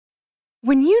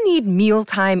When you need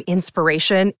mealtime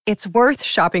inspiration, it's worth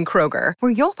shopping Kroger,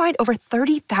 where you'll find over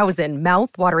 30,000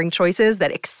 mouth-watering choices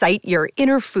that excite your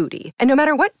inner foodie. And no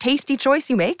matter what tasty choice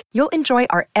you make, you'll enjoy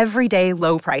our everyday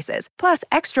low prices, plus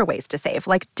extra ways to save,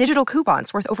 like digital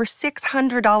coupons worth over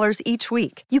 $600 each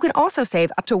week. You can also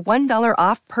save up to $1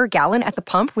 off per gallon at the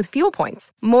pump with fuel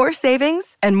points. More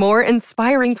savings and more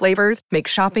inspiring flavors make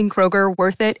shopping Kroger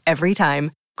worth it every time.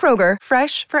 Kroger,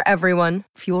 fresh for everyone.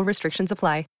 Fuel restrictions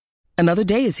apply. Another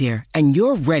day is here, and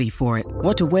you're ready for it.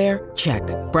 What to wear? Check.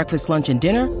 Breakfast, lunch, and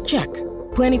dinner? Check.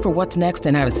 Planning for what's next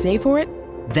and how to save for it?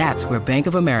 That's where Bank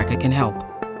of America can help.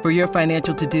 For your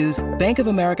financial to-dos, Bank of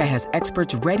America has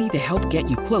experts ready to help get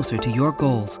you closer to your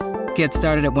goals. Get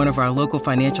started at one of our local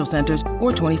financial centers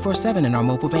or 24/7 in our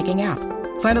mobile banking app.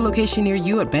 Find a location near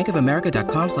you at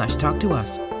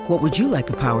bankofamerica.com/talktous. What would you like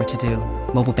the power to do?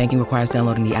 Mobile banking requires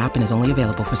downloading the app and is only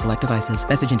available for select devices.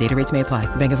 Message and data rates may apply.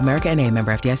 Bank of America N.A.,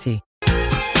 member FDIC.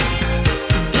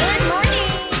 Good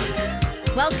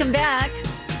morning. Welcome back.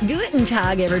 Guten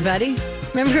Tag, everybody.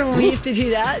 Remember when we used to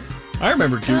do that? I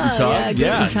remember Guten Tag.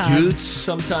 Guten Tag. Goots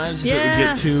sometimes if it would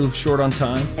get too short on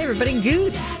time. Hey, everybody,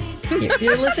 Goots.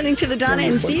 You're listening to the Donna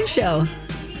and Steve Show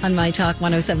on My Talk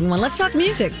 107.1. Let's talk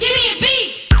music. Give me a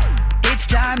beat! It's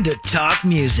time to talk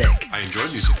music. I enjoy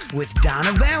music. With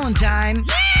Donna Valentine.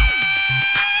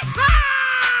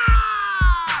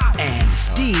 And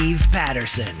Steve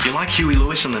Patterson. You like Huey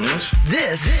Lewis on the news?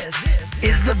 This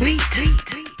is The Beat.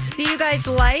 Do you guys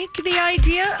like the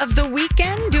idea of The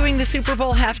Weeknd doing the Super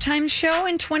Bowl halftime show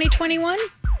in 2021?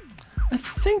 I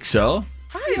think so.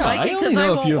 I like it because only I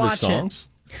know a won't few of watch his songs.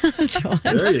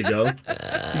 There you go. You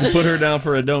can put her down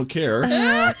for a don't care.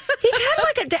 He's had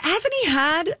hasn't he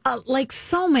had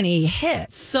so many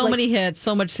hits? So many hits,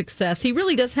 so much success. He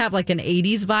really does have like an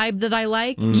 80s vibe that I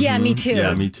like. Mm-hmm. Yeah, me too.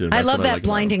 Yeah, me too. I That's love what I that like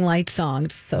Blinding Lights song.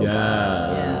 It's so good.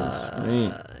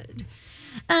 Yeah.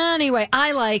 Anyway,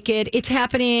 I like it. It's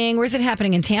happening. Where's it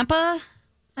happening? In Tampa,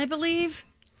 I believe.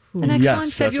 The next one,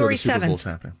 February 7th. That's where the Super Bowl's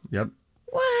happening. Yep.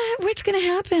 What's going to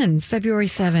happen February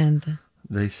 7th?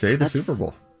 They say the Super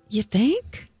Bowl. You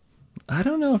think? I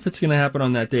don't know if it's going to happen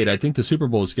on that date. I think the Super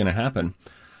Bowl is going to happen.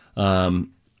 And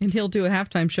he'll do a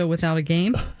halftime show without a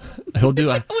game? He'll do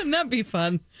a... Wouldn't that be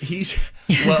fun?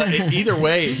 Either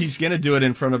way, he's going to do it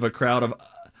in front of a crowd of...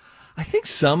 I think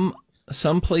some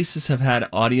places have had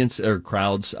audience or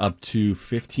crowds up to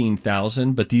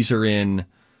 15,000, but these are in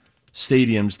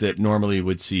stadiums that normally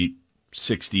would seat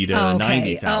 60 to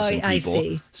 90,000 people. I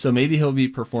see. So maybe he'll be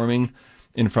performing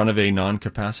in front of a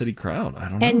non-capacity crowd. I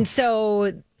don't know. And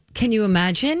so, can you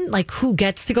imagine, who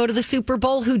gets to go to the Super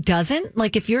Bowl, who doesn't?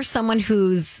 If you're someone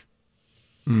who's...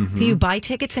 Mm-hmm. Do you buy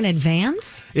tickets in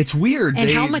advance? It's weird. And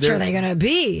how much are they going to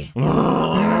be?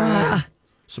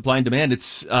 Supply and demand.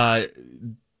 It's...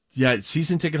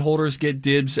 season ticket holders get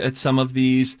dibs at some of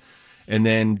these, and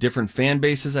then different fan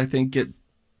bases, I think, get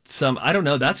some. I don't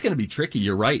know. That's going to be tricky.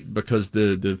 You're right, because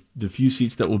the few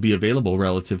seats that will be available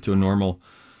relative to a normal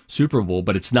Super Bowl,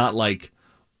 but it's not like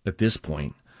at this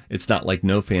point. It's not like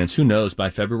no fans. Who knows? By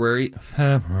February,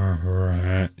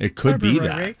 it could be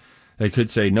that they could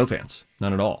say no fans,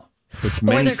 none at all. Which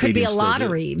or there could be a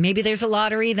lottery. Maybe there's a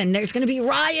lottery, then there's going to be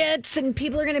riots, and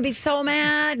people are going to be so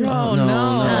mad. No.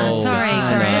 Sorry.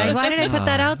 Why did I put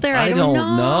that out there? I don't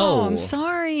know. I'm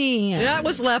sorry. That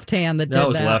was Left Hand that did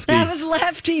that. Lefty. That was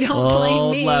Lefty. Don't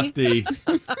blame me. Lefty.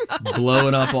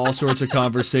 Blowing up all sorts of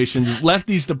conversations.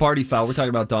 Lefty's the party foul. We're talking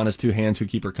about Donna's two hands who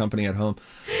keep her company at home.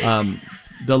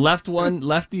 The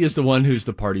Lefty is the one who's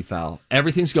the party foul.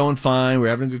 Everything's going fine. We're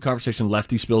having a good conversation.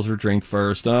 Lefty spills her drink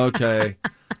first. Okay.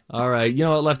 All right. You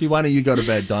know what, Lefty? Why don't you go to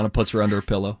bed? Donna puts her under a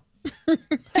pillow.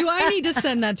 Do I need to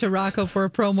send that to Rocco for a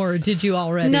promo, or did you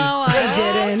already? No,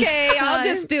 I didn't. Okay, I'll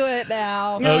just do it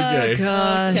now. Okay. Oh,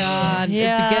 gosh. God.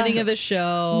 Yeah. The beginning of the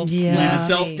show. Yeah. We need to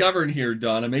self-govern here,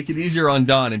 Donna. Make it easier on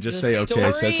Don and just say,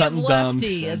 okay, so something dumb.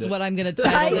 Lefty is what I'm going to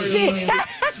title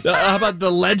How about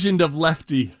the legend of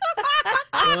Lefty?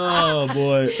 Oh,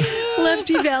 boy.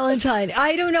 Lefty Valentine.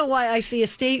 I don't know why I see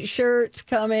estate shirts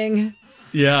coming.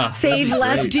 Yeah. Fave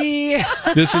Lefty.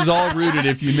 This is all rooted,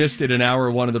 if you missed it in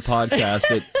hour one of the podcast,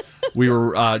 that we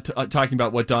were talking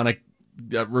about what Donna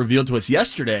revealed to us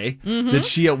yesterday, that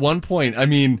she at one point,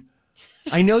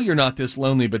 I know you're not this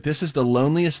lonely, but this is the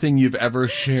loneliest thing you've ever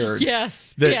shared.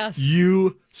 Yes. That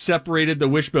you separated the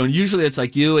wishbone. Usually it's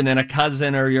like you and then a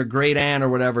cousin or your great aunt or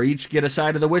whatever each get a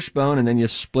side of the wishbone, and then you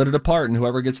split it apart, and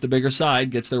whoever gets the bigger side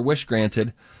gets their wish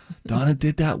granted. Donna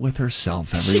did that with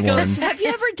herself, everyone. Have you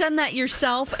ever done that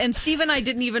yourself? And Steve and I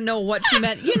didn't even know what she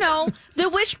meant. You know, the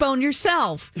wishbone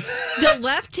yourself. The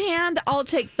left hand, I'll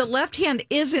take. The left hand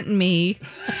isn't me,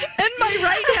 and my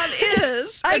right hand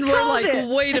is. And we're like,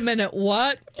 wait a minute,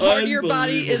 what? Part of your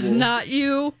body is not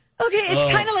you. Okay, it's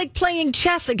kind of like playing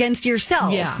chess against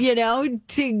yourself. Yeah. You know.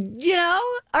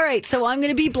 All right, so I'm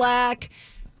going to be black.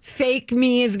 Fake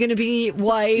me is going to be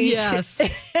white. Yes.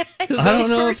 I don't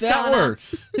know if that Donna?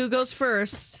 works. Who goes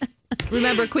first?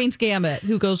 Remember Queen's Gambit.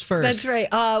 Who goes first? That's right.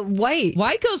 White.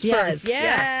 White goes first.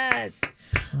 Yes.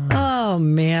 Oh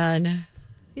man.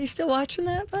 You still watching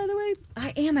that, by the way?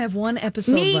 I am. I have one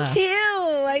episode left.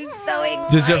 too. I'm so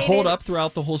excited. Does it hold up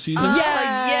throughout the whole season?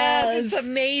 Yes, it's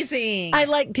amazing.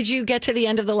 Did you get to the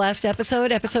end of the last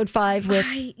episode, episode 5, with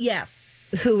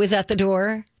yes. who was at the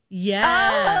door?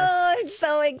 Yes. Oh, I'm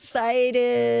so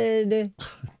excited.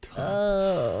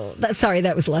 Sorry,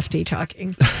 that was Lefty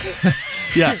talking.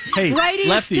 Yeah. Hey, Righty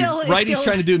Lefty. still- Righty's still-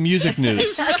 trying to do music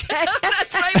news. That's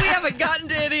right. We haven't gotten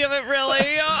to any of it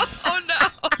really. Oh no.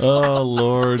 Oh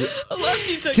Lord.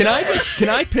 Lefty took Can I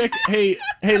pick? Hey,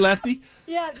 Lefty.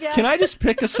 Yeah. Can I just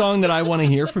pick a song that I want to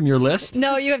hear from your list?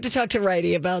 No, you have to talk to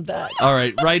Righty about that. All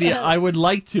right, Righty. I would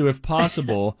like to, if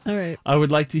possible. All right. I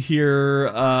would like to hear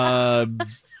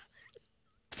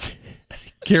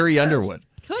Carrie Underwood.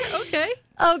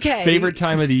 Okay. Favorite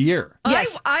time of the year.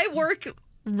 Yes. I work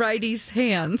Righty's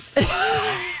hands.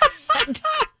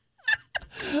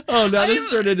 Oh, now this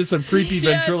turned into some creepy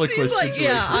ventriloquist she's like,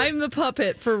 situation. yeah, I'm the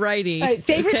puppet for Righty. All right,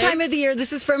 favorite time of the year.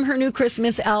 This is from her new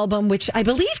Christmas album, which I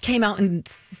believe came out in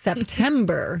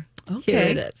September. Okay. Here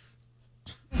it is.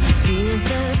 Tis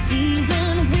the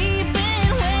season we've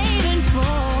been waiting for.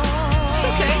 It's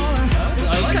okay.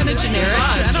 It's kind of generic.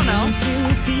 I don't know. To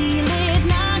feel it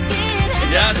knocking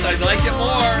at Yes, I'd like it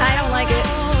more. I don't like it.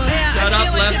 Yeah, Shut I up,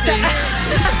 feel like Lefty. like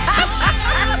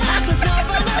the snow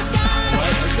from the sky.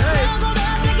 Snuggled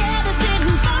up together,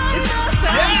 sitting by the sun.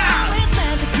 So it's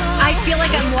magical. I feel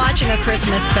like I'm watching a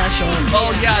Christmas special.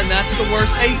 Oh, yeah, and that's the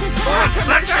worst. Hey,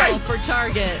 Commercial for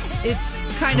Target. It's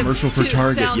kind Commercial of for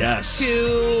Target, sounds yes.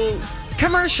 too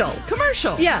Commercial.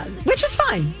 Yeah, which is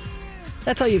fine.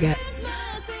 That's all you get.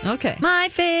 Okay. My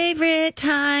favorite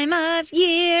time of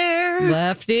year.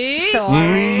 Lefty.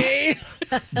 Sorry.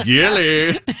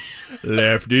 Gilly.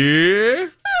 Lefty.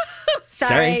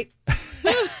 Sorry.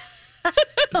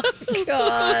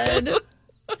 God.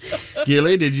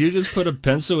 Gilly, did you just put a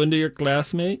pencil into your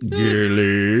classmate?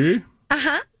 Gilly.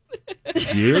 Uh-huh.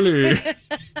 Gilly.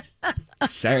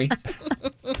 Sorry.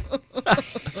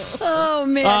 Oh,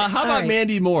 man. How All about right.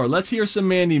 Mandy Moore? Let's hear some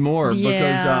Mandy Moore.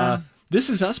 Yeah. Because This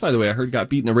Is Us, by the way, I heard got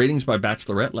beat in the ratings by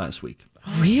Bachelorette last week.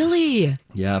 Really?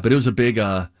 Yeah, but it was a big,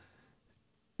 or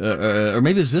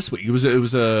maybe it was this week. It was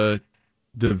the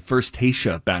first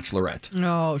Tayshia Bachelorette.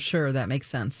 Oh, sure. That makes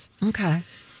sense. Okay.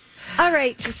 All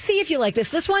right. So see if you like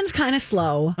this. This one's kind of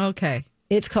slow. Okay.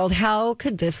 It's called How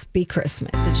Could This Be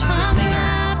Christmas? That she's a singer.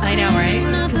 I know,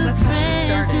 right? Because that's how she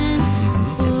started.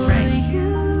 That's right.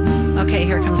 Okay,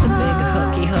 here comes the big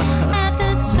hooky hook. At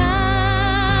the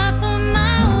top of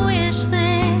my wish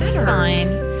list. Fine.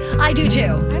 I do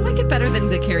too. I like it better than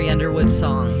the Carrie Underwood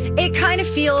song. It kind of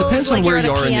feels Depends on like where you're at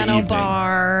you a are in the piano evening.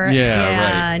 bar. Yeah,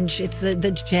 right. And it's the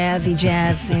jazzy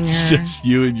jazz singer. It's just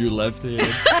you and your left hand.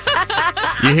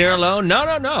 You here alone?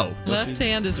 No. Left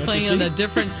hand is don't playing you on see? a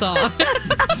different song.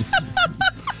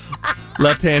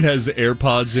 Left hand has the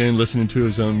AirPods in, listening to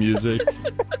his own music.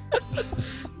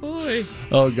 Boy.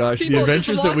 Oh gosh, People the adventures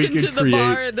just that walk we into could the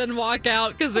bar create. and then walk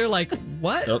out because they're like,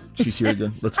 what? Oh, she's here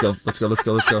again. Let's go.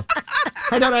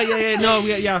 Hey, no,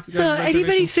 yeah.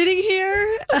 Anybody sitting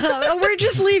here? We're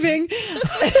just leaving.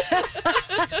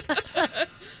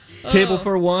 Table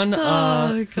for one. Oh,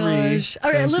 three. gosh. All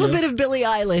right, Thank a little you. bit of Billie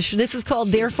Eilish. This is called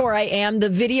Therefore I Am. The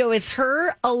video is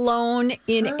her alone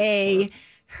in a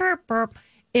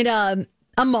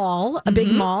mall, a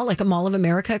big mall, like a Mall of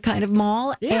America kind of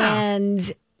mall. Yeah.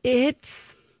 And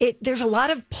there's a lot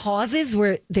of pauses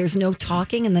where there's no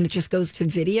talking and then it just goes to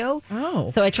video. Oh.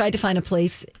 So I tried to find a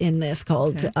place in this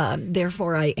called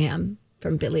Therefore I Am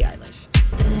from Billie Eilish.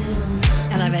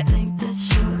 I love it. I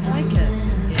like it.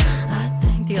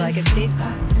 Do you like it, Steve?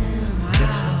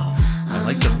 I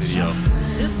like the video.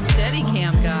 This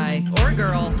Steadicam guy or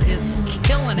girl is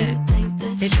killing it.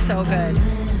 It's so good.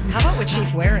 How about what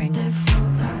she's wearing?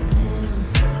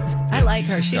 I like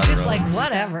her. She's got her just own. like,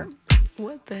 whatever.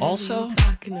 Also,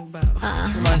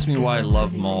 this reminds me why I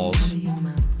love malls.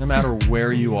 No matter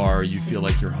where you are, you feel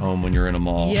like you're home when you're in a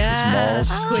mall. 'Cause Yes,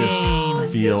 malls queen.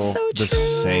 just feel That's so the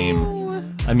true.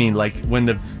 same. I mean, like when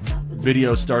the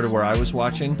video started where I was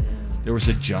watching, there was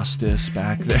a Justice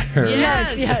back there.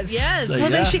 Yes. Like, Well,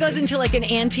 then yeah. she goes into like an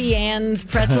Auntie Anne's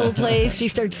pretzel place. She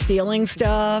starts stealing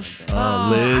stuff. Lids,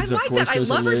 I of like course, that. I there's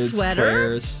a love her Lids, sweater.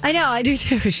 Claire's. I know, I do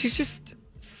too. She's just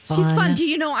She's fun. Do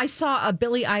you know I saw a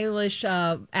Billie Eilish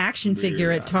action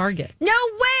figure at Target? No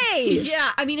way!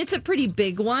 Yeah, I mean it's a pretty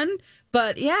big one,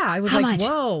 but yeah, I was How like, much?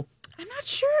 whoa. I'm not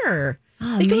sure.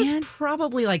 Oh, I think it man. was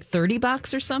probably like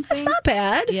 $30 or something. That's not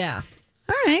bad. Yeah.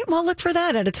 All right. Well, look for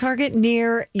that at a Target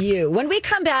near you. When we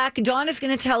come back, Dawn is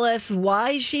going to tell us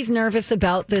why she's nervous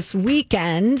about this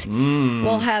weekend.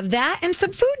 We'll have that and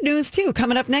some food news, too,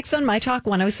 coming up next on My Talk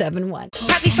 1071.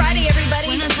 Happy Friday,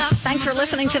 everybody. Thanks for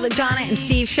listening to the Donna and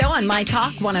Steve show on My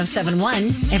Talk 1071.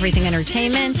 Everything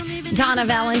Entertainment. Donna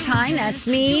Valentine, that's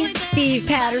me. Steve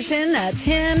Patterson, that's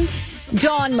him.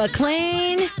 Dawn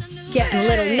McClain, getting a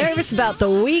little nervous about the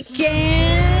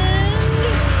weekend.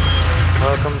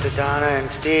 Welcome to Donna and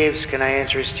Steve's. Can I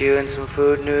interest you in some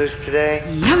food news today?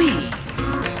 Yummy.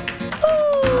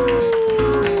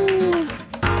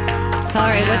 All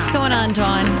right, what's going on,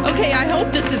 Dawn? Okay, I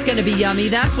hope this is going to be yummy.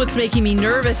 That's what's making me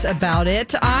nervous about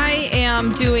it. I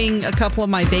am doing a couple of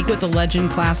my Bake with a Legend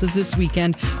classes this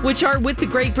weekend, which are with the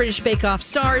Great British Bake Off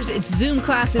stars. It's Zoom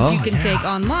classes you can take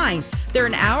online. They're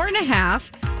an hour and a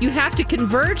half. You have to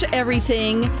convert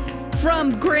everything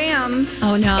from grams.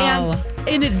 Oh, no. And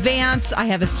in advance, I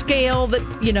have a scale that,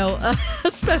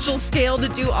 a special scale to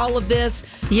do all of this.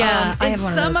 Yeah, I and have one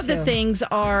of some those of the too. things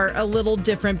are a little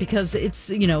different because it's,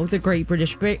 the Great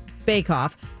British Bake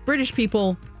Off. British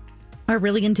people are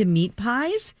really into meat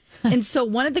pies. And so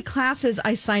one of the classes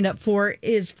I signed up for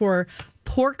is for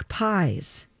pork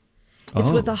pies.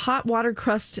 It's with a hot water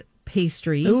crust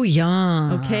pastry. Oh,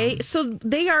 yum. Okay, so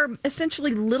they are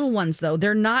essentially little ones, though.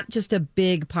 They're not just a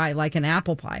big pie like an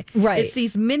apple pie. Right. It's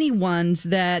these mini ones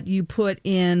that you put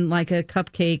in like a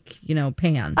cupcake,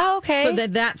 pan. Oh, okay. So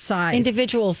that size.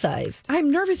 Individual sized.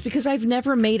 I'm nervous because I've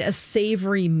never made a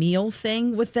savory meal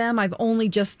thing with them. I've only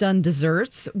just done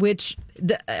desserts, which,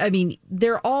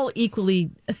 they're all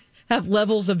equally have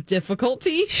levels of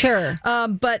difficulty. Sure.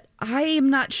 But I am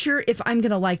not sure if I'm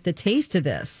going to like the taste of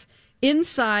this.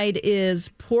 Inside is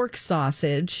pork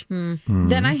sausage.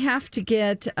 Then I have to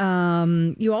get,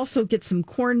 you also get some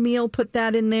cornmeal, put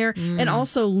that in there, and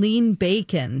also lean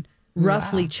bacon,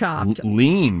 roughly chopped.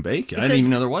 Lean bacon. I didn't says-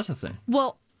 even know there was a thing.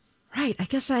 Well, right. I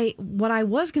guess what I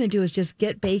was going to do is just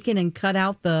get bacon and cut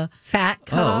out the Fat.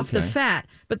 cut off the fat.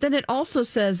 But then it also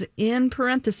says in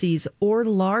parentheses or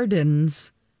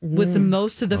lardons with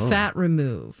most of the fat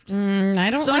removed.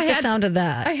 I don't like the sound of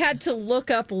that. I had to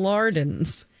look up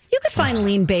lardons. You could find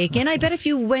lean bacon. I bet if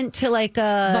you went to like Von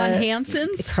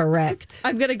Hansen's. Correct.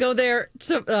 I'm going to go there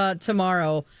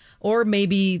tomorrow or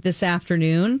maybe this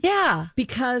afternoon. Yeah.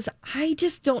 Because I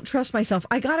just don't trust myself.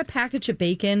 I got a package of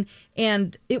bacon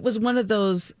and it was one of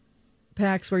those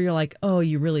packs where you're like, oh,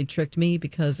 you really tricked me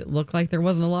because it looked like there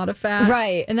wasn't a lot of fat.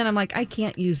 Right. And then I'm like, I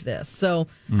can't use this. So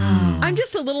I'm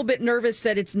just a little bit nervous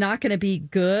that it's not going to be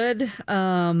good.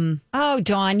 Oh,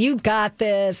 Dawn, you got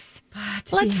this.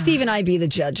 Let Steve and I be the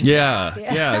judge.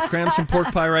 Yeah. Cram some pork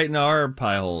pie right in our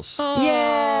pie holes.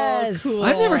 Yes. Cool.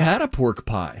 I've never had a pork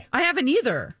pie. I haven't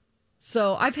either.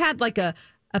 So I've had like a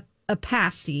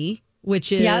pasty,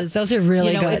 which is Yeah, those are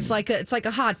really good. It's like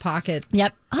a hot pocket.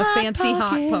 Yep. A fancy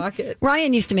hot pocket.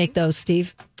 Ryan used to make those,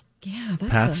 Steve. Yeah,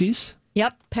 that's Patsies?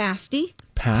 Yep. pasty.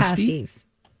 Pasty? Pasties.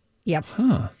 Yep.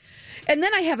 And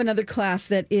then I have another class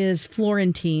that is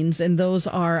Florentines, and those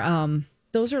are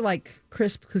like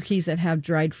crisp cookies that have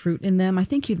dried fruit in them. I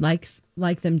think you'd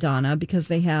like them, Donna, because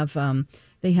they have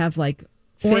like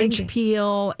orange Fig.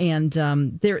 peel and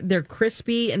they're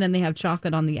crispy, and then they have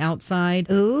chocolate on the outside.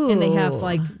 Ooh. And they have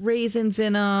like raisins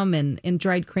in them and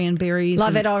dried cranberries. Love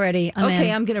and- it already. I'm Okay,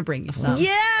 in. I'm gonna bring you some.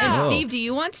 Yeah. And Oh. Steve, do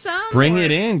you want some? Bring Or-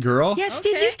 it in, girl. Yeah,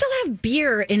 Steve, Okay. you still have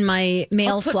beer in my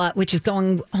mail slot, which is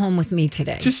going home with me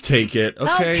today. Just take it,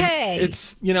 okay? Okay.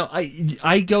 It's,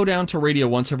 I go down to radio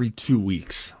once every 2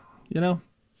 weeks, Yeah,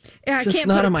 I It's just can't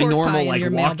not put a in my pork pie normal, in like,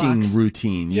 your walking mailbox.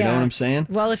 routine. You know what I'm saying?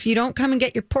 Well, if you don't come and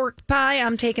get your pork pie,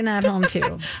 I'm taking that home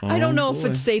too. I don't know if boy.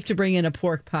 it's safe to bring in a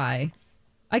pork pie.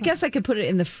 I guess I could put it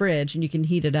in the fridge and you can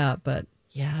heat it up, but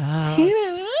Yeah.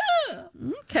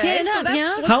 okay. Heat it so up, that's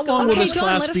yeah? what's How long going will on. Okay, this Dawn,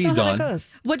 class let us be, know how that Dawn?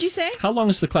 goes. What'd you say? How long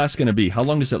is the class going to be? How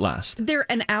long does it last? They're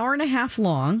an hour and a half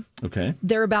long. Okay.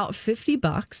 They're about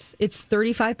 $50. It's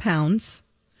 35 pounds.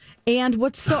 And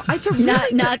what's it's a really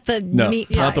Not the meat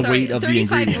pie. not the weight of the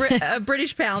 35 ingredient.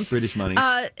 British pounds. British monies.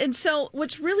 And so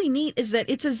what's really neat is that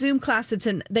it's a Zoom class.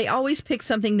 They always pick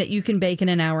something that you can bake in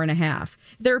an hour and a half.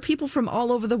 There are people from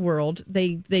all over the world.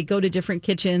 They go to different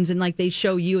kitchens and like they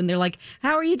show you and they're like,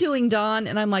 how are you doing, Dawn?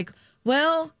 And I'm like,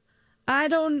 well,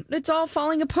 it's all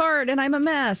falling apart and I'm a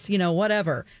mess,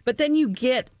 whatever. But then you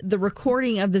get the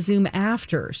recording of the Zoom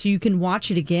after, so you can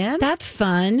watch it again. That's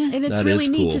fun. And it's That really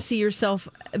is neat cool. to see yourself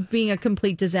being a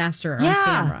complete disaster on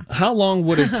camera. How long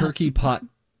would a turkey pot?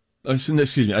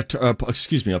 Excuse me.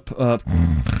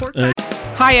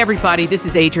 Hi, everybody. This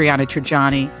is Adriana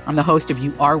Trajani. I'm the host of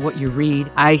You Are What You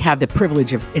Read. I have the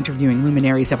privilege of interviewing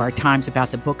luminaries of our times about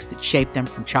the books that shaped them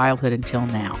from childhood until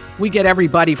now. We get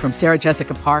everybody from Sarah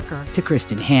Jessica Parker to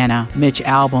Kristen Hanna, Mitch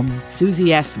Albom, Susie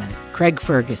Essman, Craig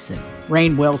Ferguson,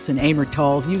 Rainn Wilson, Amor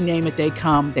Tolls, you name it, they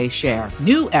come, they share.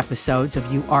 New episodes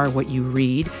of You Are What You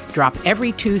Read drop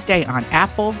every Tuesday on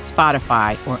Apple,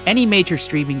 Spotify, or any major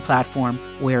streaming platform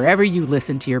wherever you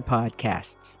listen to your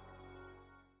podcasts.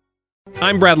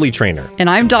 I'm Bradley Trainer. And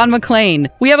I'm Don McClain.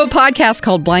 We have a podcast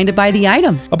called Blinded by the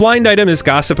Item. A blind item is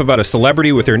gossip about a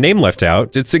celebrity with their name left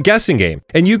out. It's a guessing game,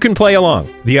 and you can play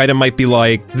along. The item might be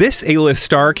like, this A-list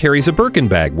star carries a Birkin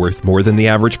bag worth more than the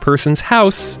average person's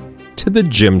house to the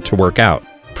gym to work out.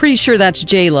 Pretty sure that's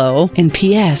J-Lo. And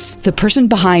P.S. the person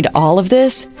behind all of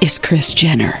this is Kris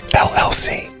Jenner,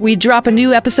 LLC. We drop a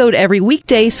new episode every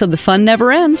weekday so the fun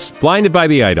never ends. Blinded by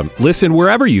the Item. Listen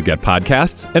wherever you get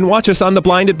podcasts and watch us on the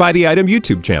Blinded by the Item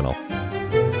YouTube channel.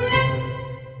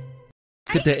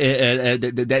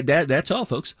 That's all,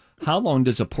 folks. How long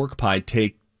does a pork pie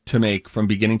take to make from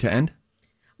beginning to end?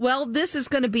 Well, this is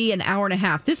going to be an hour and a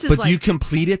half. This is But like... do you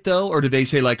complete it, though? Or do they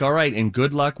say, like, all right, and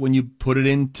good luck when you put it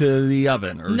into the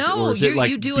oven? Or, No, or is it like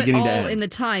you do it beginning to all end? in the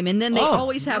time. And then they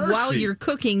always have, while mercy. you're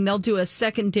cooking, they'll do a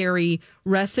secondary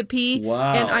recipe.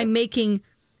 Wow. And I'm making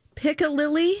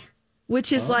piccalilli,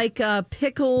 which is like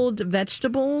pickled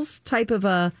vegetables type of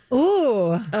a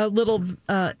little...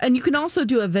 and you can also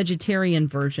do a vegetarian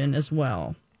version as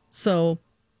well. So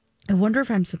I wonder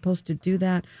if I'm supposed to do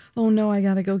that. Oh, no, I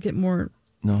got to go get more...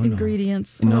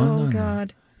 ingredients. No,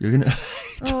 God. You're going to...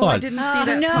 I didn't see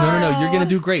that. No. You're going to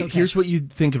do great. Here's what you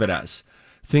think of it as.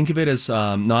 Think of it as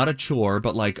not a chore,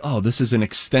 but like, this is an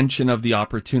extension of the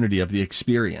opportunity of the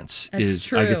experience. That's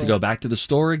true. I get to go back to the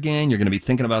store again. You're going to be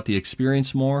thinking about the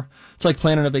experience more. It's like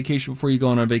planning a vacation before you go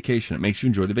on a vacation. It makes you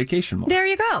enjoy the vacation more. There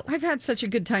you go. I've had such a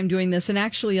good time doing this, and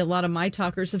actually a lot of my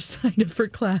talkers have signed up for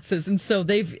classes, and so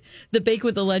the Bake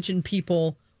with the Legend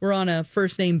people were on a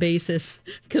first name basis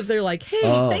because they're like, hey,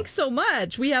 thanks so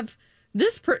much. We have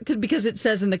this because it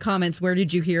says in the comments, where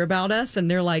did you hear about us? And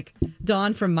they're like,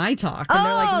 Dawn from My Talk.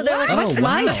 And they're like, what's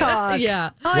My Talk? Yeah.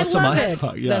 What's I a love My it.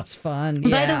 Talk? Yeah. That's fun.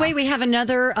 By the way, we have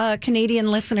another Canadian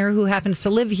listener who happens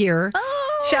to live here.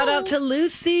 Shout out to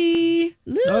Lucy.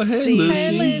 Oh, hey, Lucy.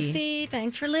 Hey, Lucy.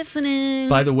 Thanks for listening.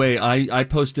 By the way, I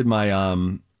posted my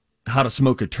how to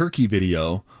smoke a turkey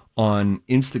video on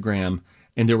Instagram,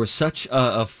 and there was such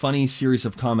a funny series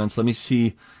of comments. Let me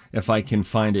see if I can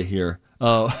find it here.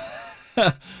 Oh,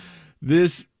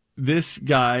 this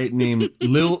guy named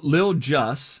Lil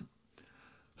Juss,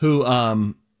 who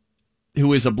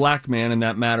is a black man, and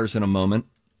that matters in a moment.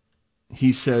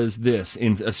 He says this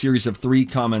in a series of 3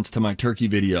 comments to my turkey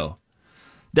video.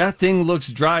 That thing looks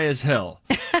dry as hell.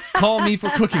 Call me for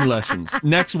cooking lessons.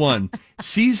 Next one.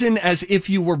 Season as if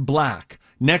you were black.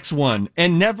 Next one.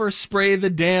 And never spray the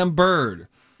damn bird.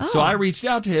 So I reached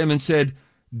out to him and said,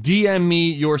 DM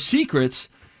me your secrets.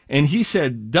 And he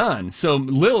said, done. So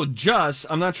Lil Juss,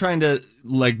 I'm not trying to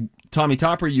like Tommy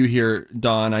Topper you here,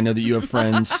 Dawn. I know that you have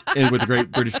friends with the Great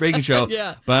British Baking Show.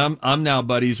 Yeah. But I'm now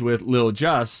buddies with Lil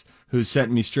Juss, who's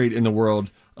setting me straight in the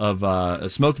world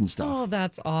of smoking stuff. Oh,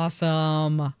 that's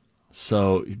awesome.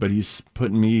 So, but he's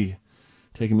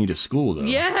taking me to school, though.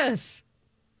 Yes.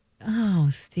 Oh,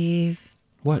 Steve.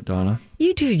 What, Donna?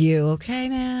 You do you, okay,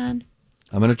 man?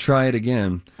 I'm going to try it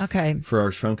again. Okay. For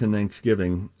our Shrunken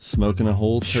Thanksgiving, smoking a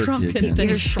whole turkey again.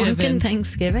 Your Shrunken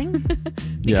Thanksgiving?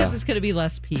 Because it's going to be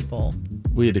less people.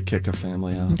 We had to kick a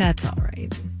family out. That's all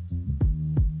right.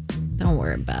 Don't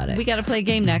worry about it. We got to play a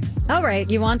game next. All right.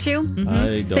 You want to?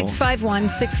 I don't.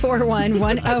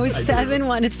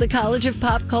 651-641-1071. It's the College of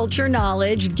Pop Culture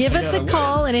Knowledge. Give us a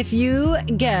call, and if you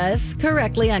guess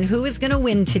correctly on who is going to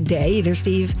win today, either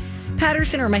Steve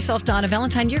Patterson or myself, Donna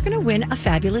Valentine, you're going to win a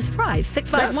fabulous prize.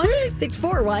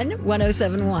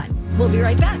 651-641-1071. We'll be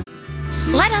right back.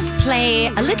 Let us play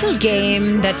a little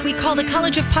game that we call the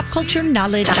College of Pop Culture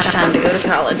Knowledge. Time to go to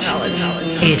college.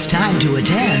 It's time to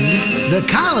attend the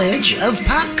College of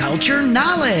Pop Culture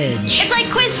Knowledge. It's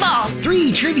like quiz ball.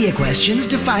 3 trivia questions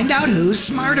to find out who's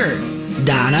smarter.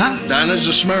 Donna? Donna's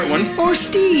a smart one. Or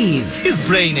Steve? His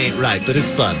brain ain't right, but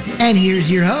it's fun. And here's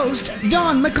your host,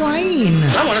 Dawn McClain.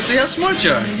 I want to see how smart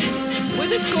you are.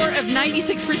 With a score of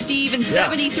 96 for Steve and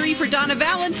 73 for Donna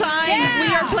Valentine,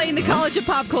 we are playing the College of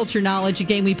Pop Culture Knowledge, a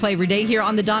game we play every day here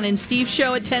on the Donna and Steve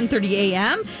Show at 10:30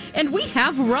 a.m. And we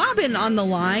have Robin on the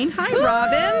line. Hi,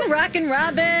 Robin. Rockin'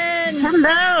 Robin.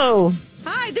 Hello.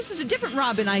 Hi, this is a different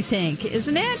Robin, I think,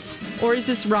 isn't it? Or is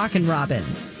this Rockin' Robin?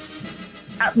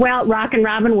 Well, Rockin'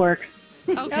 Robin works.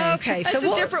 Okay, That's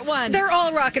so a different one. They're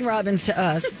all Rockin' Robins to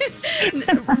us.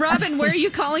 Robin, where are you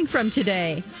calling from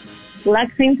today?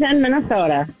 Lexington,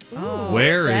 Minnesota.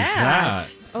 Where is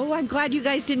that? Oh, I'm glad you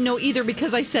guys didn't know either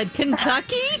because I said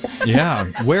Kentucky. Yeah,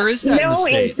 where is that in the No,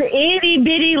 state? it's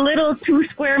 80-bitty little 2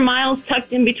 square miles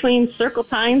tucked in between Circle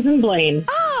Pines and Blaine.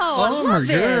 Oh my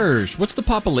gosh. What's the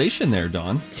population there,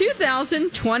 Dawn?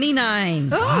 2,029.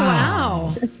 Oh,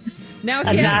 wow. Now,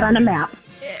 I'm not on a map.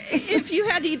 If you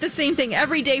had to eat the same thing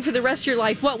every day for the rest of your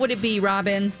life, what would it be,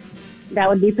 Robin? That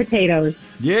would be potatoes.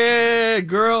 Yeah,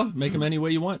 girl. Make them any way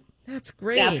you want. That's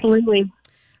great. Absolutely.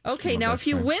 Okay, now if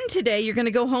you win today, you're going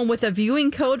to go home with a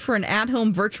viewing code for an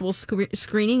at-home virtual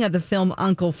screening of the film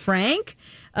Uncle Frank.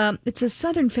 It's a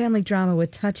Southern family drama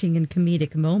with touching and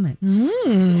comedic moments.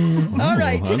 All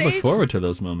right, I look forward to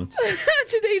those moments.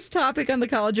 today's topic on the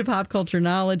College of Pop Culture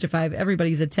Knowledge, if I have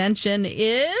everybody's attention,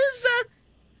 is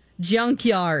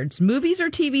junkyards. Movies or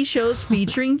TV shows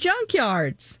featuring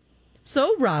junkyards.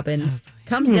 So, Robin,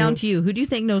 comes down to you. Who do you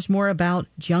think knows more about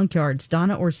junkyards,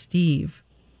 Donna or Steve?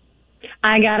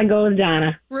 I got to go with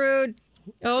Donna. Rude.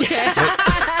 Okay.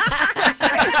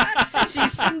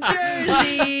 She's from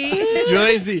Jersey.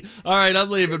 Jersey. All right, I'm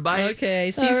leaving. Bye.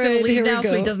 Okay, Steve's going to leave now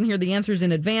so he doesn't hear the answers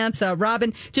in advance.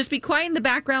 Robin, just be quiet in the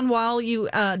background while you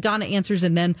Donna answers,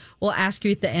 and then we'll ask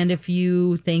you at the end if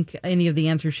you think any of the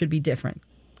answers should be different.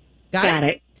 Got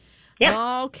it? Yep.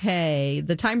 Okay.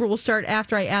 The timer will start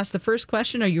after I ask the first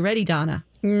question. Are you ready, Donna?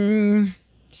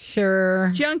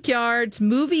 Sure. Junkyards,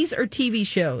 movies or TV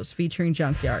shows featuring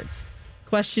junkyards?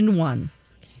 Question 1.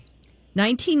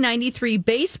 1993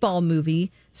 baseball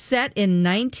movie set in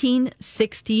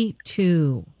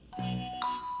 1962.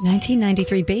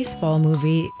 1993 baseball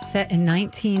movie set in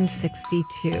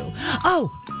 1962.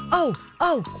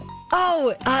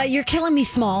 You're killing me,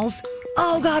 Smalls.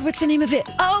 Oh, God, what's the name of it?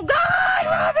 Oh, God,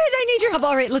 Robin, I need your help.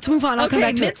 All right, let's move on. I'll come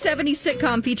back to it. Mid-70s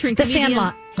sitcom featuring The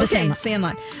comedian... Sandlot.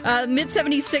 Sandlot.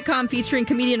 Mid-70s sitcom featuring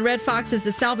comedian Red Fox as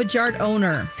the salvage yard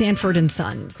owner. Sanford and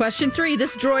Sons. Question 3.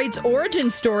 This droid's origin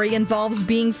story involves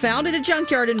being found at a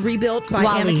junkyard and rebuilt by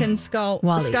Wally. Anakin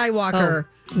Skywalker. Oh,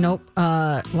 nope.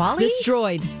 Wally? This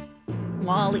droid.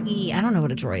 Wally. I don't know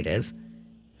what a droid is.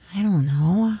 I don't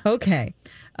know. Okay.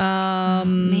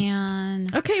 Man.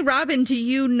 Okay, Robin, do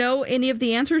you know any of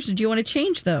the answers or do you want to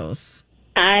change those?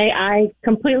 I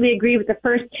completely agree with the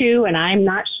first two, and I'm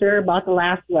not sure about the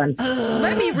last one.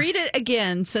 Let me read it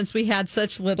again since we had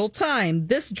such little time.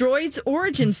 This droid's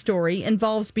origin story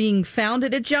involves being found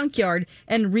at a junkyard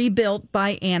and rebuilt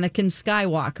by Anakin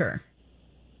Skywalker.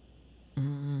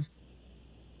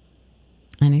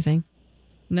 Anything?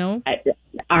 No?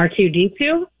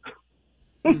 R2-D2?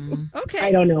 Okay.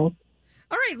 I don't know.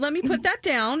 All right, let me put that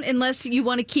down unless you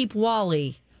want to keep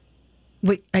Wally.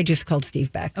 Wait, I just called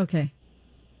Steve back. Okay.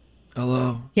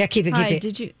 Hello. Yeah, keep it. Hi,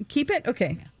 did you keep it?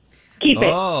 Okay. Keep it.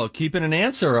 Oh, keeping an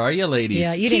answer, are you, ladies?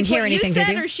 Yeah, you didn't hear anything, you said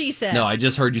did you? or she said? No, I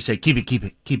just heard you say, keep it, keep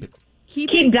it, keep it.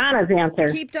 Keep Donna's answer.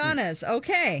 Keep Donna's.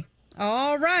 Okay.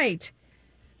 All right.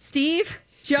 Steve,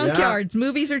 junkyards,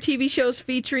 movies or TV shows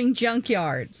featuring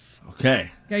junkyards.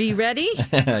 Okay. Are you ready?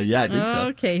 Yeah, I think so.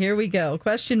 Okay, here we go.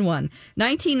 Question 1.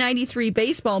 1993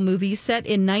 baseball movie set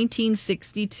in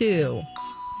 1962.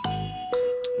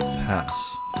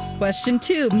 Pass. Question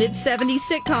 2. Mid-70s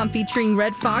sitcom featuring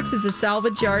Red Fox as a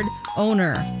salvage yard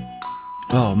owner.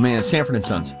 Oh, man, Sanford and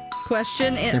Sons.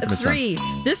 Question Sanford and 3.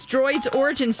 This droid's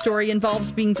origin story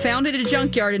involves being found at a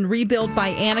junkyard and rebuilt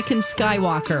by Anakin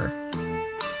Skywalker.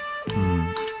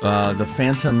 The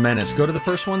Phantom Menace. Go to the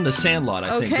first one, The Sandlot,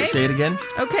 I think. Okay. Say it again.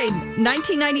 Okay,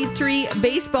 1993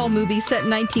 baseball movie set in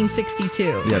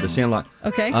 1962. Yeah, The Sandlot.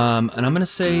 Okay. And I'm going to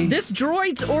say This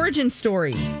droid's origin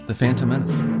story. The Phantom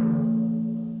Menace.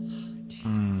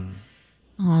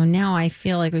 Oh, now I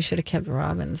feel like we should have kept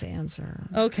Robin's answer.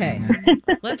 Okay.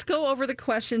 Let's go over the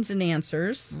questions and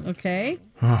answers. Okay.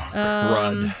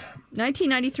 Crud.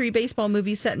 1993 baseball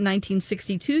movie set in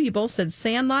 1962. You both said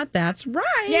Sandlot. That's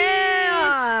right.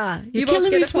 Yeah. You both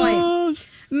get a point.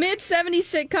 Mid-70s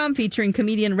sitcom featuring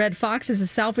comedian Red Fox as a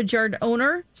salvage yard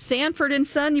owner. Sanford and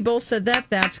Son. You both said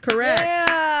that. That's correct.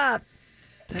 Yeah.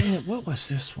 Dang it, what was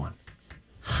this one?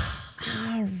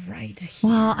 All right.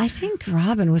 Well, I think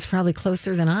Robin was probably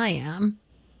closer than I am.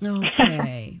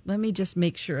 Okay. Let me just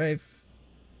make sure I've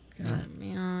got...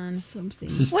 Man. Something.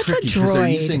 This is What's a tricky 'cause they're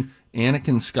droid? using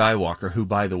Anakin Skywalker, who,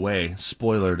 by the way,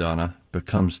 spoiler, Donna,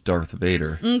 becomes Darth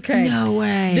Vader. Okay. No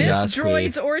way. This Yes,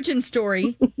 droid's origin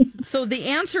story. So the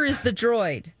answer is the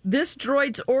droid. This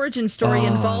droid's origin story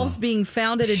involves being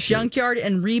found at a junkyard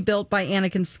and rebuilt by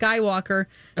Anakin Skywalker.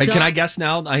 Can I guess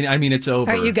now? I mean, it's over.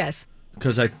 All right, you guess.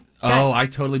 Because I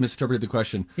totally misinterpreted the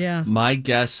question. Yeah. My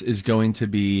guess is going to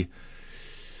be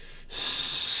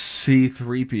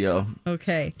C-3PO.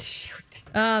 Okay.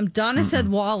 Donna said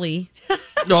Wally.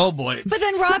 Oh, boy. But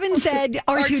then Robin said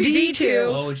R2D2.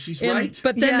 Oh, and she's right.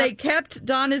 But then they kept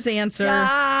Donna's answer.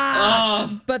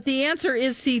 But the answer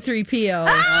is C-3PO.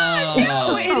 Oh,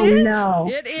 no.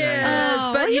 It is.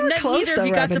 Oh, but well, you were close, neither of though,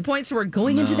 you got Robin. the points, so we're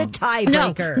going into the No.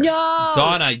 tiebreaker. No.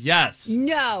 Donna, yes.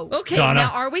 No. Okay, Donna.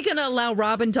 now are we going to allow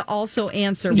Robin to also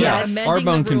answer? Yes. Without amending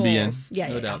Arbone the can be in. rules? Yeah,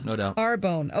 no yeah. doubt, no doubt.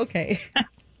 Arbone, okay.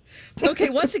 Okay,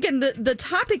 once again, the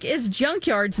topic is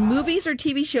junkyards, movies or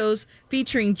TV shows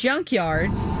featuring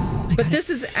junkyards. But this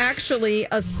is actually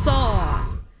a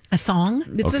song. A song?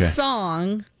 It's Okay. a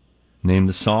song. Name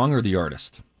the song or the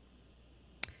artist.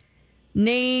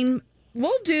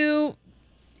 We'll do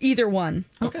either one.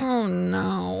 Okay. Oh,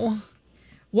 no.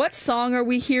 What song are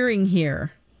we hearing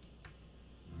here?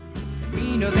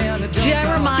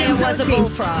 Jeremiah was a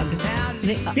bullfrog.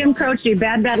 Jim Croce,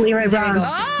 Bad Bad Leroy There you Brown. go.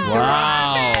 Oh,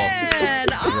 Wow. Robin!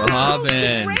 Oh,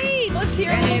 Robin. great! Let's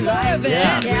hear a little more of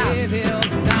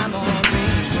it.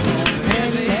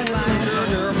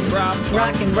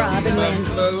 Rockin' Robin wins.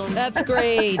 That's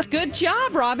great. Good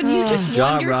job, Robin. You just Good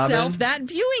job, won yourself Robin. that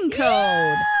viewing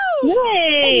code. And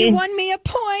Yay! you won me a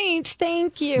point.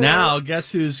 Thank you. Now,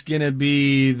 guess who's going to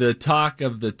be the talk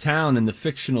of the town in the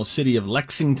fictional city of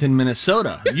Lexington,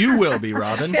 Minnesota? You will be,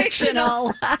 Robin.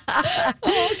 Fictional.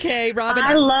 Okay, Robin.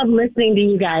 I love listening to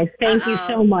you guys. Thank you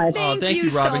so much. Oh, Thank thank you you,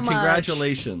 so Robin. much.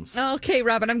 Congratulations. Okay,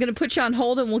 Robin, I'm going to put you on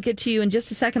hold and we'll get to you in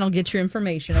just a second. I'll get your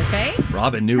information, okay?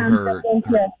 Robin knew her Thank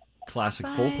you. classic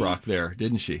folk rock there,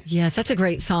 didn't she? Yes, that's a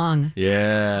great song.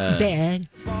 Yeah.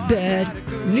 Bad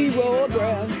Leroy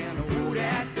Brown.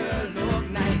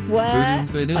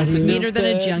 What? Meaner than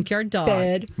a junkyard dog.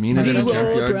 Bad Meaner than a Leroy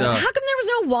junkyard Brown. dog. How come there was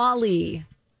no Wally?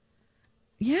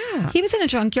 Yeah. He was in a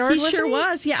junkyard, He wasn't sure he?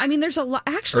 was. Yeah, I mean, there's a lot.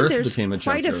 Actually, Earth there's became a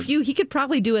quite a junkyard. few. He could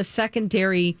probably do a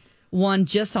secondary one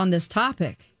just on this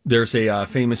topic. There's a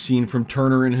famous scene from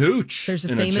Turner and Hooch. There's a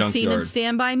in famous scene in junkyard.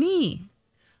 Stand By Me.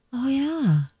 Oh,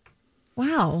 yeah.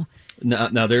 Wow.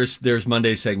 Now there's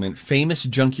Monday's segment, famous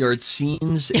junkyard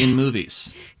scenes in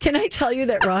movies. Can I tell you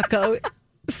that Rocco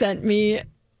sent me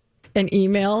an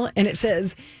email and it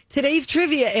says, today's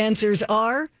trivia answers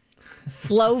are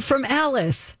Flow from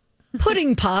Alice,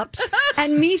 Pudding Pops,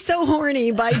 and Me So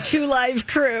Horny by Two Live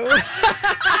Crew.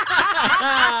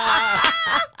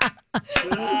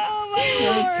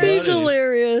 He's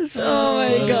hilarious. Oh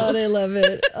my God, I love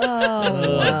it.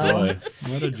 Oh, wow. Boy,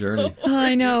 what a journey.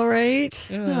 I know, right?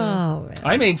 Oh, man.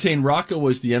 I maintain Rocco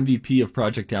was the MVP of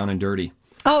Project Down and Dirty.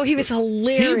 Oh, he was He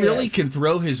hilarious. really can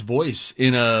throw his voice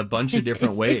in a bunch of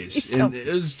different ways. So- And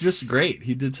it was just great.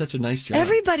 He did such a nice job.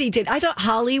 Everybody did. I thought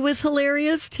Holly was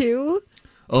hilarious too.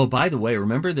 Oh, by the way,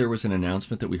 remember there was an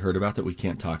announcement that we heard about that we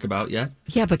can't talk about yet?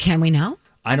 Yeah, but can we now?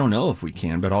 I don't know if we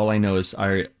can, but all I know is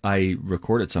I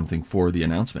recorded something for the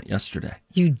announcement yesterday.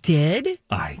 You did?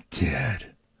 I did.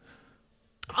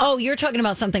 Oh, you're talking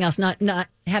about something else, not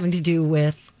having to do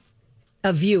with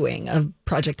a viewing of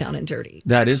Project Down and Dirty.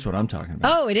 That is what I'm talking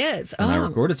about. Oh, it is. And I Oh.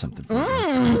 recorded something for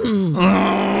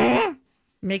you.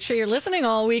 Make sure you're listening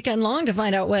all weekend long to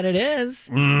find out what it is.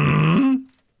 Mm-hmm.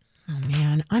 Oh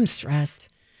man, I'm stressed.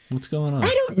 What's going on? I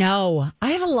don't know.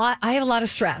 I have a lot of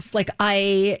stress. Like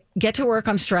I get to work,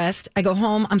 I'm stressed. I go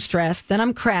home, I'm stressed. Then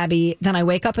I'm crabby. Then I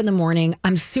wake up in the morning,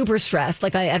 I'm super stressed.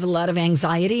 Like I have a lot of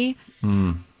anxiety.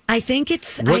 I think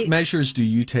it's What measures do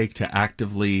you take to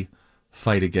actively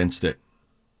fight against it?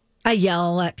 I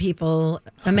yell at people,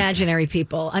 imaginary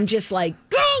people. I'm just like,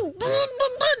 go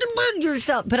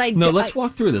yourself. But I No, let's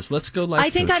walk through this. Let's go live. I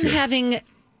think I'm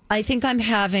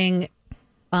having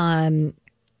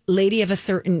lady of a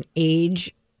certain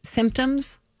age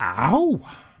symptoms. Ow.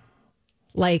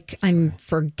 Like I'm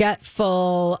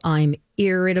forgetful, I'm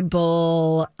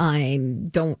irritable, I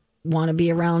don't want to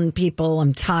be around people,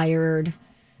 I'm tired.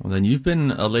 Well, then you've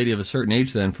been a lady of a certain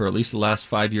age then for at least the last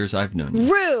 5 years I've known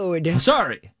you. Rude.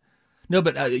 Sorry. No,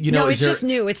 but No, is it's there, just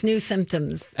new. It's new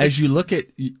symptoms. as you look at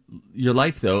your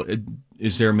life, though,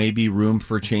 is there maybe room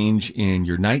for change in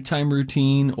your nighttime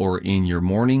routine or in your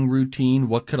morning routine?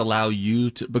 What could allow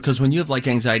you to? Because when you have like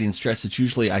anxiety and stress, it's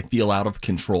usually I feel out of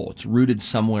control. It's rooted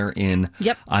somewhere in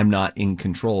I'm not in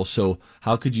control. So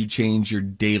how could you change your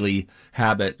daily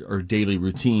habit or daily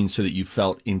routine so that you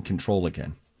felt in control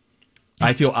again?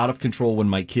 I feel out of control when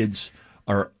my kids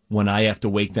when I have to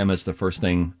wake them as the first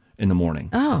thing in the morning.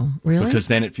 Oh, really? Because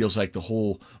then it feels like the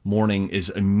whole morning is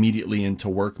immediately into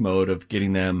work mode of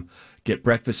getting them, get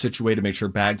breakfast situated, make sure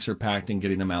bags are packed, and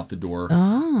getting them out the door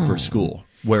for school.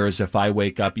 Whereas if I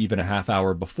wake up even a half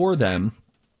hour before them,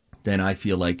 then I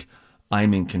feel like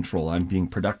I'm in control. I'm being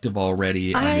productive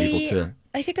already. I'm able to.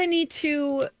 I think I need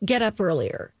to get up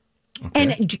earlier.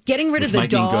 Okay. And getting rid Which of the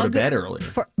might mean dog. go to bed earlier.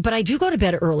 But I do go to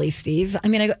bed early, Steve. I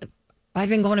mean, I've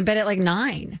been going to bed at like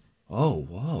 9. Oh,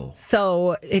 whoa.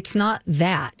 So it's not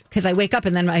that, because I wake up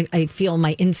and then I feel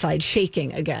my inside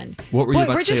shaking again. What were you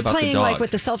about we're to say just about the playing dog? like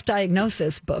with the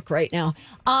self-diagnosis book right now.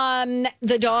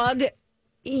 The dog,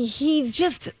 he's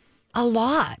just a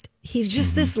lot. He's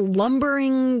just this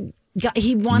lumbering guy.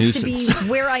 He wants to be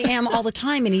where I am all the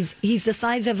time, and he's the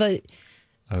size of a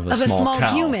small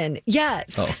cow. human.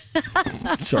 Yes.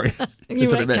 Oh, sorry. You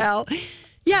That's what I right, meant. cow.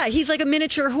 Yeah, he's like a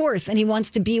miniature horse, and he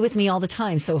wants to be with me all the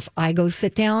time. So if I go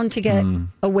sit down to get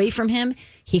away from him,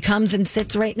 he comes and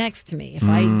sits right next to me. If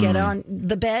I get on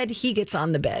the bed, he gets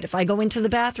on the bed. If I go into the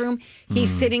bathroom,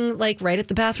 he's sitting like right at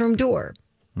the bathroom door.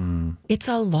 It's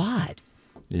a lot.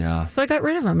 Yeah. So I got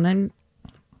rid of him, and I'm.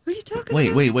 Who are you talking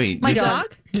about? Wait. My You have to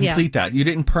dog? Complete that. You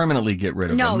didn't permanently get rid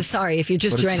of him. No, sorry, if you're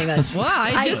just But it's- joining us. Wow,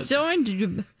 I just joined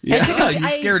you. Yeah, you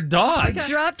scared dog. I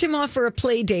dropped him off for a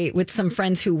play date with some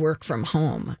friends who work from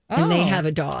home, and they have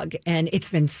a dog. And it's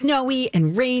been snowy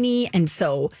and rainy, and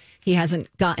so he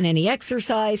hasn't gotten any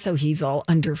exercise, so he's all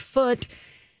underfoot.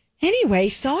 Anyway,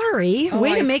 sorry.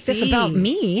 Way to make this about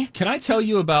me. Can I tell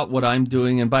you about what I'm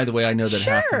doing? And by the way, I know that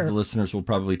half Sure. of the listeners will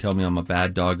probably tell me I'm a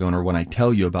bad dog owner when I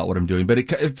tell you about what I'm doing. But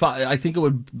I think it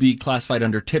would be classified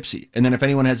under tipsy. And then if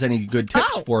anyone has any good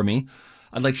tips for me,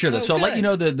 I'd like to share that. So I'll let you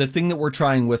know the thing that we're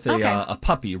trying with a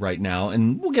puppy right now.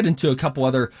 And we'll get into a couple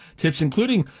other tips,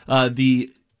 including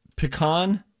the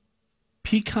pecan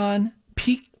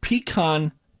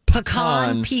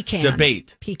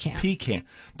debate. Pecan.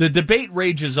 The debate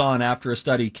rages on after a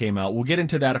study came out. We'll get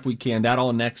into that if we can. That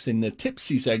all next in the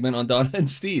tipsy segment on Donna and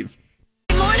Steve.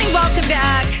 Good morning. Welcome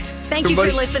back. Thank you for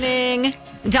Everybody- listening.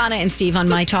 Donna and Steve on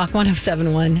My Talk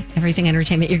 1071, Everything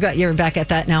Entertainment. You're back at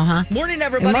that now, huh? Morning,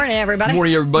 everybody. Good morning, everybody.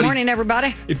 Morning, everybody. Morning,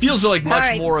 everybody. It feels like much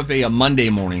right. more of a Monday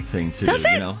morning thing to Does do,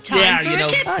 it? you know? Time for a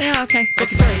tip. Oh, yeah, okay. Good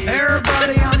story.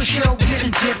 Everybody on the show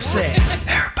getting tipsy.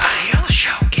 Everybody on the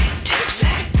show getting tipsy.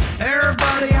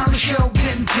 Everybody on the show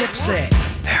getting tipsy.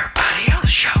 Everybody on the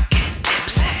show getting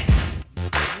tipsy.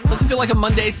 Doesn't feel like a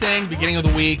Monday thing, beginning of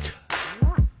the week.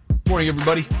 Morning,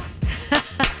 everybody.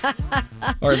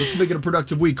 All right, let's make it a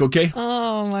productive week, okay?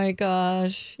 Oh my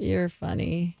gosh, you're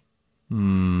funny.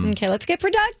 Okay, let's get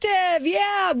productive.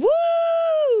 Yeah,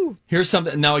 woo! Here's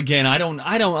something. Now, again,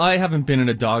 I haven't been in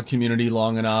a dog community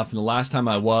long enough. And the last time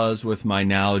I was with my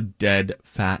now dead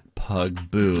fat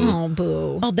pug, Boo. Oh,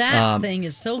 Boo. Oh, that thing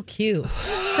is so cute.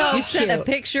 You sent a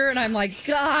picture, and I'm like,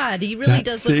 God, he really That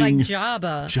does look like thing-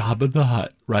 Jabba. Jabba the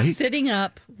Hutt, right? Sitting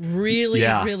up, really,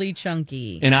 Yeah. really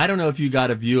chunky. And I don't know if you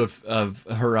got a view of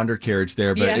her undercarriage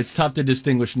there, but Yes. it's tough to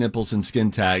distinguish nipples and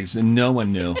skin tags, and no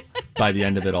one knew by the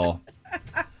end of it all.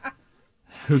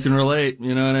 Who can relate?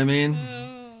 You know what I mean?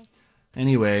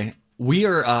 Anyway, we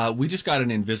just got an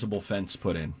invisible fence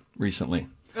put in recently.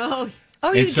 Oh,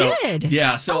 And you so- did?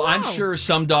 Yeah, so Oh, I'm wow. sure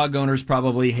some dog owners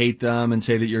probably hate them and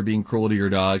say that you're being cruel to your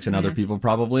dogs, and other people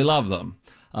probably love them.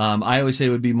 I always say it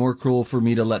would be more cruel for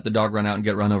me to let the dog run out and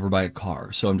get run over by a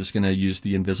car. So I'm just going to use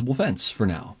the invisible fence for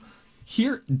now.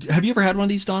 Here, have you ever had one of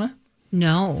these, Donna?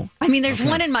 No. I mean, there's Okay.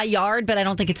 one in my yard, but I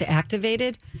don't think it's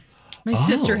activated. My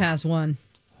sister has one.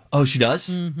 Oh, she does?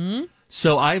 Mm-hmm.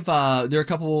 So there are a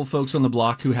couple of folks on the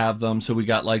block who have them. So we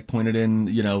got like pointed in,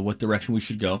 what direction we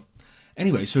should go.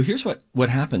 Anyway, so here's what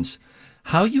happens.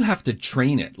 How you have to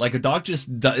train it. Like a dog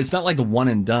it's not like a one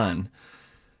and done.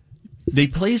 They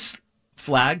place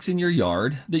flags in your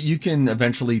yard that you can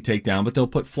eventually take down, but they'll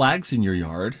put flags in your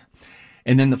yard.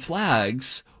 And then the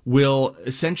flags will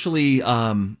essentially,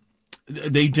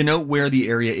 they denote where the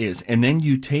area is. And then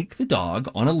you take the dog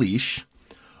on a leash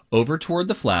over toward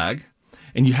the flag,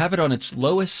 and you have it on its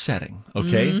lowest setting,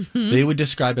 okay? Mhm. They would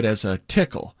describe it as a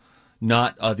tickle,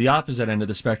 not the opposite end of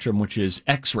the spectrum, which is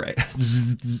X-ray.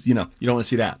 You don't want to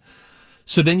see that.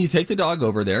 So then you take the dog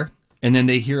over there, and then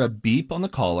they hear a beep on the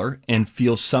collar and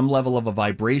feel some level of a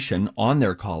vibration on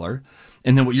their collar.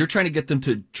 And then what you're trying to get them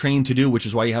to train to do, which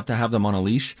is why you have to have them on a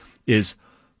leash, is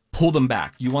pull them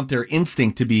back. You want their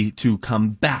instinct to be to come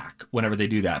back whenever they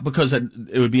do that, because it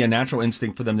would be a natural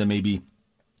instinct for them to maybe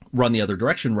run the other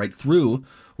direction right through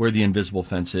where the invisible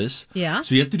fence is. Yeah.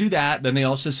 So you have to do that. Then they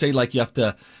also say you have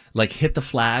to hit the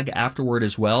flag afterward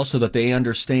as well, so that they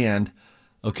understand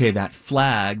okay, that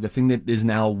flag, the thing that is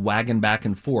now wagging back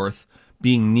and forth,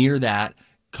 being near that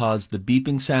caused the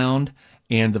beeping sound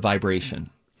and the vibration.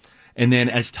 And then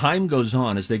as time goes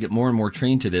on, as they get more and more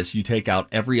trained to this, you take out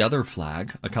every other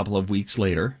flag a couple of weeks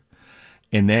later,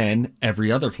 and then every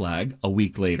other flag a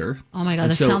week later. Oh my God,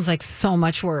 and this sounds like so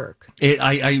much work.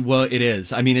 Well, it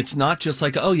is. I mean, it's not just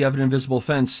like, oh, you have an invisible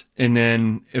fence, and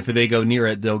then if they go near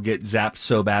it, they'll get zapped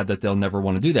so bad that they'll never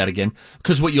want to do that again.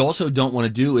 Because what you also don't want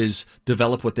to do is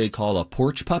develop what they call a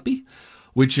porch puppy,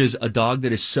 which is a dog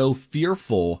that is so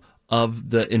fearful of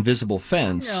the invisible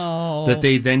fence that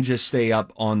they then just stay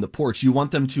up on the porch. You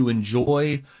want them to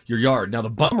enjoy your yard. Now, the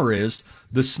bummer is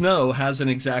the snow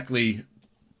hasn't exactly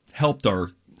helped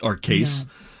our case.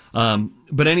 No.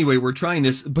 But anyway, we're trying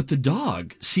this. But the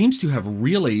dog seems to have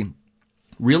really,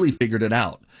 really figured it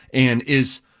out and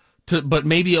but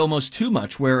maybe almost too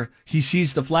much, where he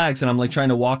sees the flags and I'm like trying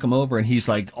to walk him over and he's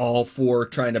like all for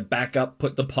trying to back up,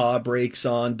 put the paw brakes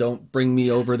on, don't bring me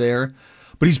over there.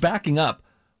 But he's backing up.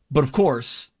 But of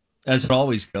course, as it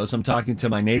always goes, I'm talking to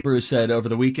my neighbor who said over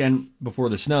the weekend before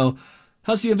the snow,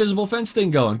 how's the invisible fence thing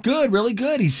going? Good, really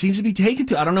good. He seems to be taken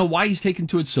to it. I don't know why he's taken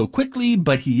to it so quickly,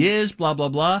 but he is, blah, blah,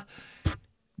 blah.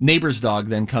 Neighbor's dog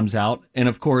then comes out, and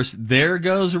of course, there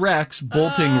goes Rex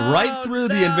bolting right through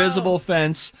the invisible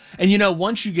fence. And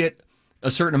once you get a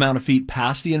certain amount of feet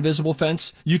past the invisible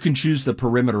fence, you can choose the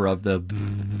perimeter of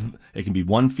it can be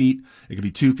 1 feet, it can be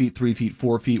 2 feet, 3 feet,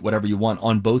 4 feet, whatever you want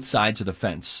on both sides of the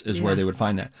fence is where they would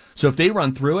find that. So if they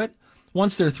run through it,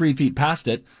 once they're 3 feet past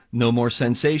it, no more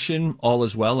sensation, all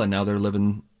is well, and now they're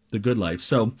living the good life.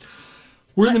 So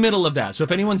we're in the middle of that. So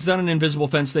if anyone's done an invisible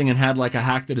fence thing and had like a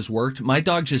hack that has worked, my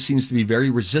dog just seems to be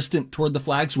very resistant toward the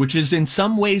flags, which is in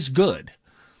some ways good.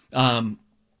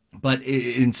 But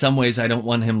in some ways, I don't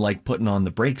want him like putting on the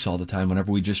brakes all the time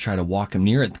whenever we just try to walk him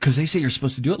near it. Because they say you're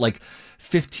supposed to do it like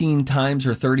 15 times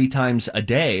or 30 times a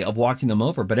day of walking them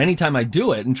over. But anytime I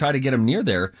do it and try to get him near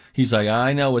there, he's like,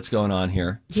 I know what's going on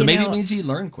here. So maybe it means he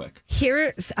learned quick.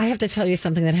 Here, I have to tell you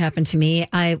something that happened to me.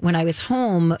 When I was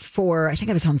home for,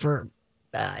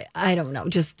 I don't know,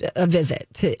 just a visit.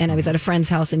 And I was at a friend's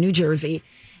house in New Jersey.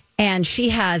 And she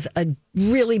has a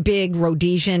really big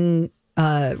Rhodesian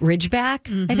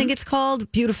Ridgeback, I think it's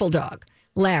called. Beautiful dog,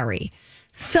 Larry.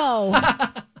 So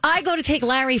I go to take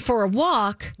Larry for a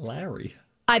walk. Larry.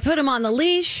 I put him on the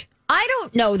leash. I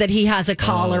don't know that he has a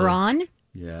collar on.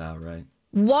 Yeah, right.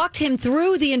 Walked him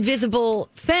through the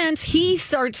invisible fence. He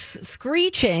starts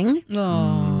screeching.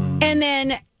 And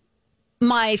then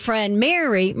my friend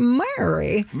Mary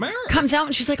comes out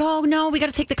and she's like, oh, no, we got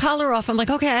to take the collar off. I'm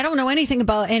like, okay, I don't know anything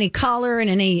about any collar and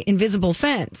any invisible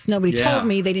fence. Nobody told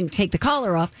me they didn't take the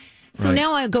collar off. So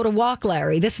now I go to walk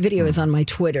Larry. This video is on my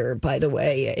Twitter, by the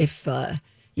way, if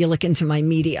you look into my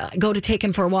media. I go to take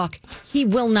him for a walk. He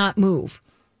will not move.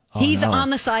 He's on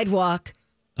the sidewalk,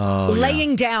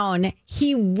 laying down.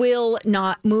 He will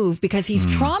not move because he's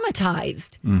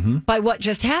traumatized by what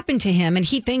just happened to him. And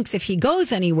he thinks if he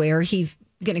goes anywhere, he's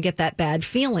going to get that bad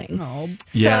feeling.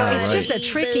 It's just a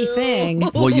tricky thing.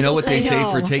 Well, you know what they say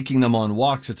for taking them on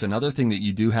walks? It's another thing that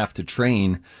you do have to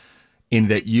train in,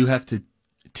 that you have to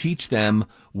teach them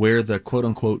where the quote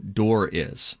unquote door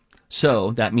is.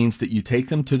 So that means that you take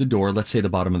them to the door, let's say the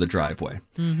bottom of the driveway.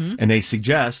 And they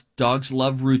suggest, dogs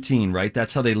love routine, right?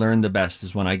 That's how they learn the best,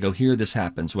 is when I go here, this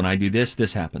happens. When I do this,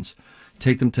 this happens.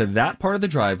 Take them to that part of the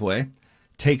driveway,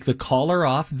 take the collar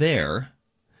off there,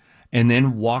 and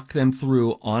then walk them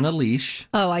through on a leash.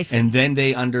 Oh, I see. And then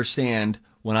they understand,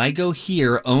 when I go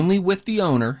here, only with the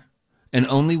owner, and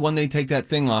only when they take that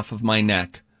thing off of my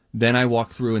neck, then I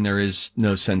walk through and there is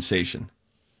no sensation.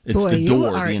 It's the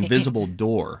door, the invisible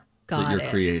door that you're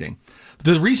creating.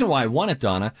 The reason why I want it,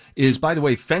 Donna, is, by the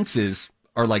way, fences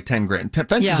are like 10 grand.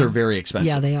 Fences are very expensive.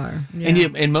 Yeah, they are. Yeah. And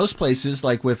in most places,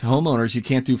 like with homeowners, you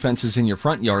can't do fences in your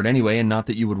front yard anyway, and not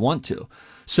that you would want to.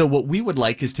 So what we would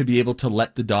like is to be able to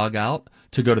let the dog out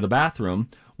to go to the bathroom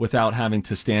without having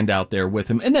to stand out there with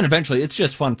him. And then eventually it's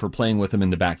just fun for playing with him in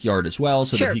the backyard as well,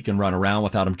 so that he can run around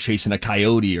without him chasing a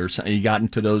coyote or something. He got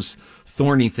into those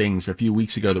thorny things a few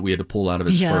weeks ago that we had to pull out of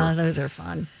his fur. Yeah, those are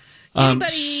fun.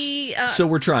 So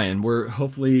we're trying. We're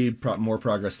hopefully more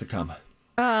progress to come.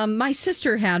 My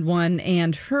sister had one,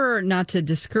 and her, not to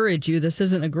discourage you, this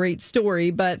isn't a great story,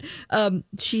 but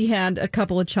she had a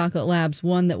couple of chocolate labs,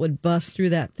 one that would bust through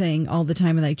that thing all the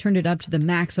time, and I turned it up to the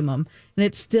maximum, and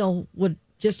it still would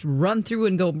just run through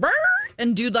and go brrr,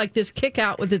 and do like this kick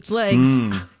out with its legs.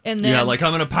 And then, like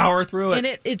I'm going to power through it.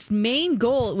 And its main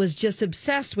goal, it was just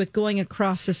obsessed with going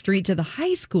across the street to the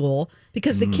high school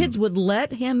because the kids would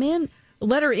let him in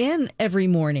let her in every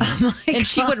morning. And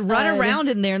she would run around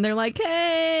in there, and they're like,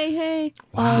 hey.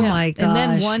 Wow. Oh, my gosh. And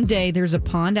then one day, there's a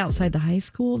pond outside the high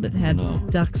school that had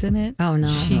ducks in it. Oh, no.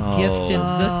 She gifted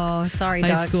the sorry, high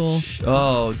ducks. school.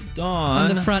 Oh, Dawn.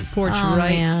 On the front porch,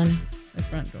 man. The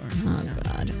front door. Oh,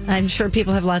 God. I'm sure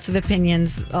people have lots of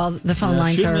opinions. All the phone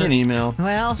lines shoot are. me an email.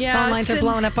 Well, phone lines are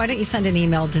blowing up. Why don't you send an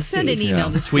email to Steve? Send an email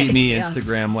to Tweet Steve. me,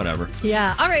 Instagram, whatever.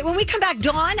 Yeah. All right. When we come back,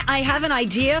 Dawn, I have an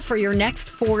idea for your next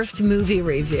forced movie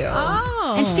review.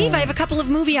 Oh. And Steve, I have a couple of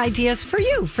movie ideas for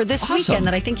you for this Awesome. weekend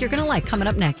that I think you're going to like. Coming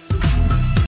up next.